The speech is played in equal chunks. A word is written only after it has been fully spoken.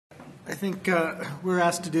I think we're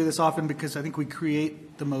asked to do this often because I think we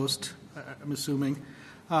create the most, I'm assuming.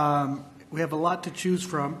 We have a lot to choose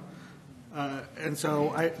from. And so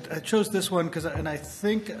I chose this one because, and I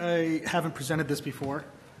think I haven't presented this before.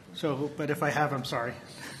 So, but if I have, I'm sorry.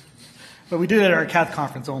 But we did it at our CATH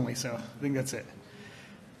conference only, so I think that's it.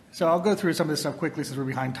 So I'll go through some of this stuff quickly since we're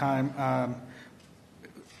behind time.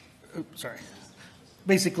 Sorry.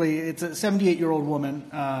 Basically, it's a 78-year-old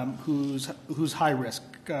woman who's high risk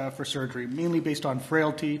for surgery, mainly based on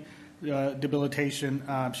frailty, debilitation.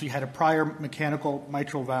 She had a prior mechanical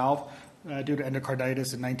mitral valve due to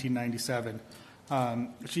endocarditis in 1997.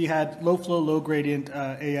 She had low flow, low gradient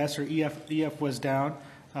AS, or EF was down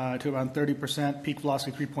to around 30%, peak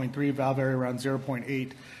velocity 3.3, valve area around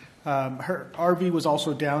 0.8. Her RV was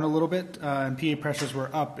also down a little bit, and PA pressures were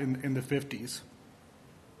up in the 50s.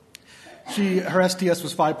 Her STS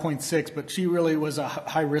was 5.6, but she really was a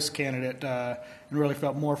high-risk candidate and really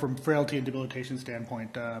felt more from frailty and debilitation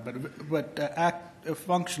standpoint, but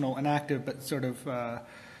functional and active, but sort of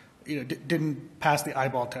didn't pass the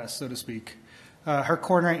eyeball test, so to speak. Her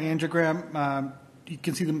coronary angiogram, you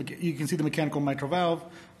can see the mechanical mitral valve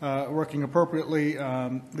working appropriately.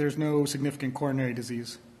 There's no significant coronary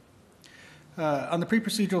disease. On the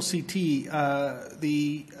pre-procedural CT,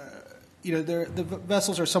 the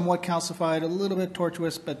vessels are somewhat calcified, a little bit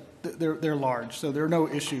tortuous, but they're large, so there are no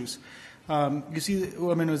issues. You see the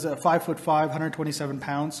woman was 5'5", 127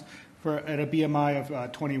 pounds at a BMI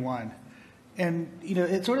of 21. And,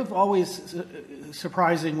 it's sort of always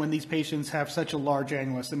surprising when these patients have such a large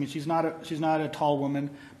annulus. I mean, she's not a tall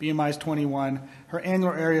woman. BMI is 21. Her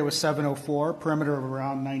annular area was 704, perimeter of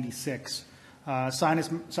around 96.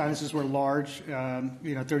 Sinuses were large,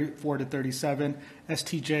 34 to 37.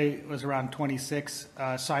 STJ was around 26.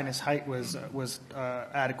 Sinus height was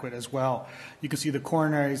adequate as well. You can see the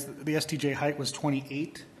coronaries. The STJ height was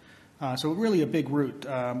 28. So really a big root.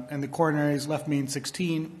 And the coronaries left mean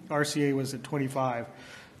 16. RCA was at 25.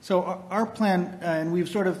 So our plan, and we've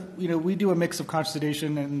sort of, we do a mix of conscious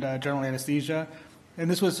sedation and general anesthesia. And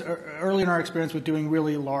this was early in our experience with doing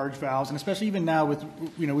really large valves, and especially even now with,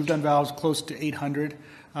 we've done valves close to 800.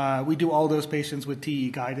 We do all those patients with TE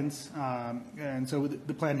guidance. And so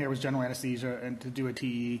the plan here was general anesthesia and to do a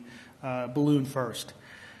TE balloon first.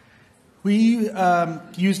 We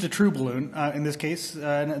used a true balloon in this case.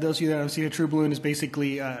 And those of you that have seen a true balloon is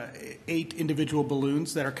basically 8 individual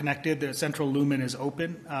balloons that are connected. The central lumen is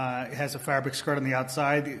open. It has a fabric skirt on the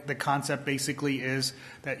outside. The concept basically is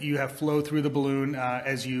that you have flow through the balloon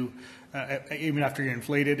as you, even after you're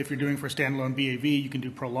inflated. If you're doing for standalone BAV, you can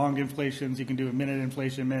do prolonged inflations. You can do a minute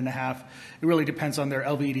inflation, minute and a half. It really depends on their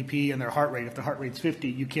LVEDP and their heart rate. If the heart rate's 50,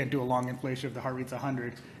 you can't do a long inflation. If the heart rate's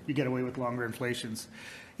 100, you get away with longer inflations.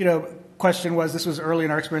 Question was, this was early in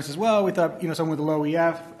our experience as well. We thought, someone with a low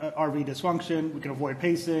EF, RV dysfunction, we can avoid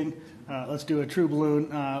pacing. Let's do a true balloon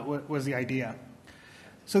was the idea.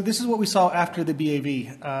 So this is what we saw after the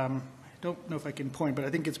BAV. I don't know if I can point, but I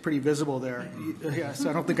think it's pretty visible there. Yeah, so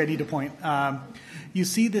I don't think I need to point. You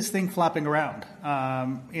see this thing flapping around,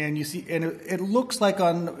 and you see, and it looks like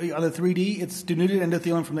on the 3D, it's denuded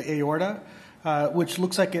endothelium from the aorta, which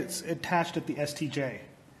looks like it's attached at the STJ.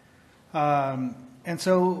 And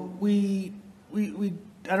so we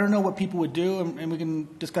I don't know what people would do, and we can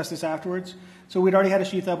discuss this afterwards. So we'd already had a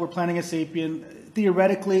sheath up. We're planning a sapien.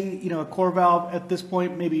 Theoretically, a core valve at this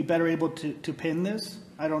point may be better able to pin this.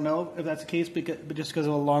 I don't know if that's the case, but just because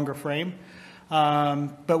of a longer frame.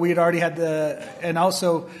 But we had already had and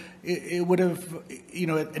also it would have,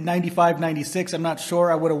 at 95, 96, I'm not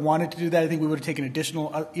sure I would have wanted to do that. I think we would have taken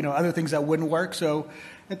additional, other things that wouldn't work. So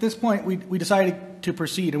at this point, we decided to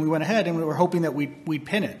proceed, and we went ahead, and we were hoping that we'd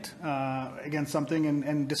pin it against something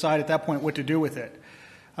and decide at that point what to do with it.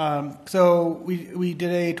 So we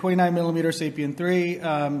did a 29 millimeter Sapien 3.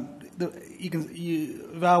 The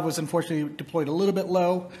valve was unfortunately deployed a little bit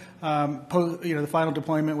low. The final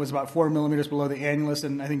deployment was about 4 millimeters below the annulus,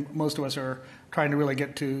 and I think most of us are trying to really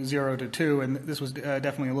get to 0 to 2, and this was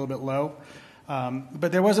definitely a little bit low.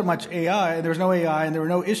 But there wasn't much AI, there was no AI, and there were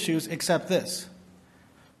no issues except this.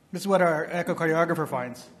 This is what our echocardiographer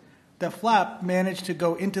finds. The flap managed to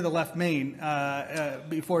go into the left main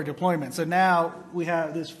before deployment. So now we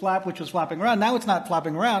have this flap which was flapping around. Now it's not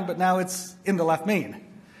flapping around, but now it's in the left main.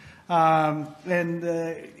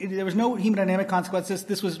 There was no hemodynamic consequences.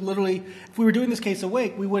 This was literally, if we were doing this case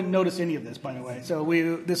awake, we wouldn't notice any of this, by the way. So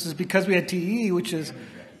this is because we had TE, which is,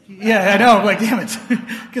 yeah, I know, like, damn it.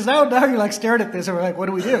 Because now you're staring at this and we're like, what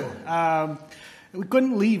do we do? We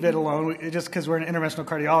couldn't leave it alone just because we're an interventional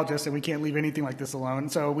cardiologist and we can't leave anything like this alone.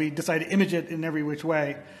 So we decided to image it in every which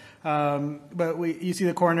way. But you see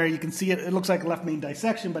the coronary, you can see it. It looks like a left main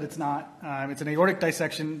dissection, but it's not. It's an aortic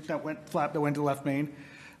dissection that went to the left main.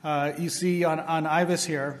 You see on IVUS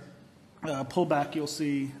here, pullback, you'll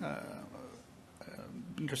see,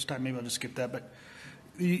 interest of time, maybe I'll just skip that, but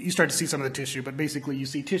you start to see some of the tissue, but basically you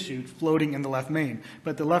see tissue floating in the left main,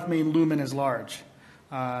 but the left main lumen is large.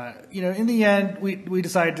 In the end, we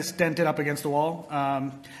decided to stent it up against the wall.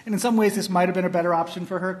 And in some ways, this might have been a better option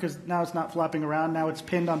for her because now it's not flapping around. Now it's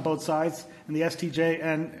pinned on both sides, in the STJ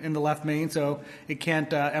and in the left main, so it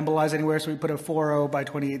can't embolize anywhere. So we put a 4.0 by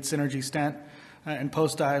 28 Synergy stent and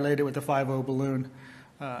post-dilated with a 5.0 balloon.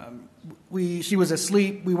 She was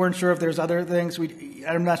asleep. We weren't sure if there's other things.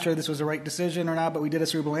 I'm not sure this was the right decision or not, but we did a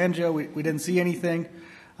cerebral angio. We didn't see anything.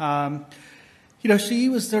 She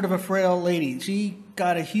was sort of a frail lady. She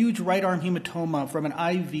got a huge right arm hematoma from an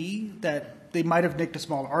IV that they might have nicked a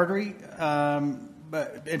small artery.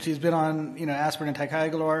 And she's been on, aspirin and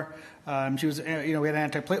ticagrelor. She was, we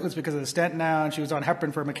had antiplatelets because of the stent now, and she was on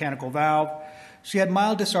heparin for a mechanical valve. She had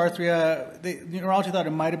mild dysarthria. The neurology thought it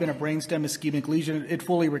might have been a brainstem ischemic lesion. It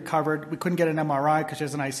fully recovered. We couldn't get an MRI because she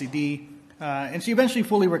has an ICD. And she eventually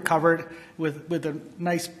fully recovered with a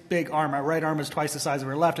nice big arm. Her right arm was twice the size of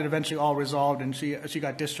her left. It eventually all resolved, and she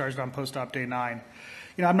got discharged on post-op day 9.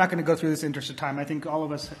 I'm not going to go through this in interest of time. I think all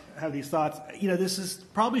of us have these thoughts. This is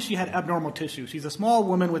probably she had abnormal tissue. She's a small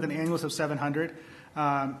woman with an annulus of 700.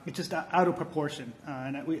 It's just out of proportion.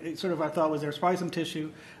 And our thought was there's probably some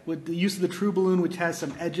tissue. With the use of the true balloon, which has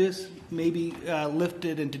some edges, maybe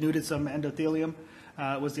lifted and denuded some endothelium,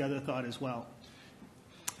 was the other thought as well.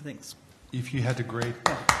 Thanks. If you had to grade.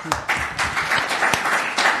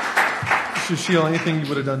 Susheel, anything you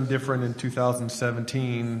would have done different in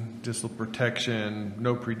 2017, distal protection,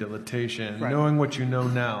 no predilatation, right. Knowing what you know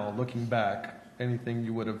now, looking back, anything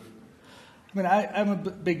you would have? I'm a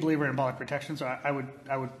big believer in embolic protection, so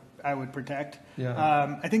I would protect.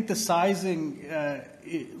 Yeah. I think the sizing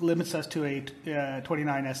it limits us to a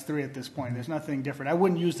 29S3 at this point. There's nothing different. I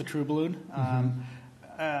wouldn't use the true balloon.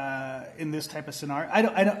 In this type of scenario, I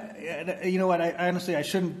don't. You know what? I honestly, I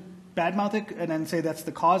shouldn't badmouth it and then say that's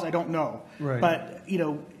the cause. I don't know. Right. But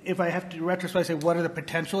if I have to retrospect, say what are the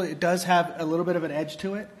potential? It does have a little bit of an edge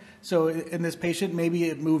to it. So in this patient, maybe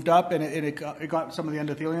it moved up and it got some of the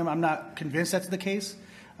endothelium. I'm not convinced that's the case.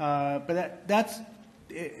 But that's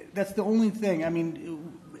the only thing.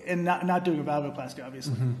 And not doing a valvuloplasty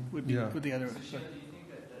obviously would be with the other. So, do you think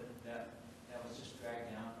that was just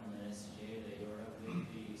dragged down from an STJ to the aorta with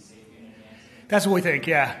the sapien enhancement? That's what we think,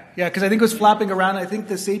 yeah. Yeah, because I think it was flapping around. I think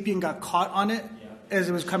the sapien got caught on it as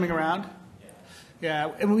it was coming around.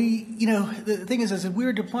 Yeah, and the thing is, as we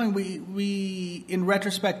were deploying, we in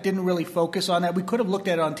retrospect didn't really focus on that. We could have looked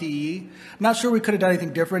at it on TE. I'm not sure we could have done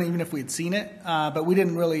anything different, even if we had seen it, but we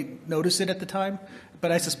didn't really notice it at the time.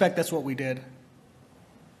 But I suspect that's what we did.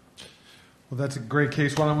 Well, that's a great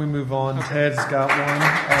case. Why don't we move on? Ted's got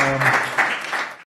one.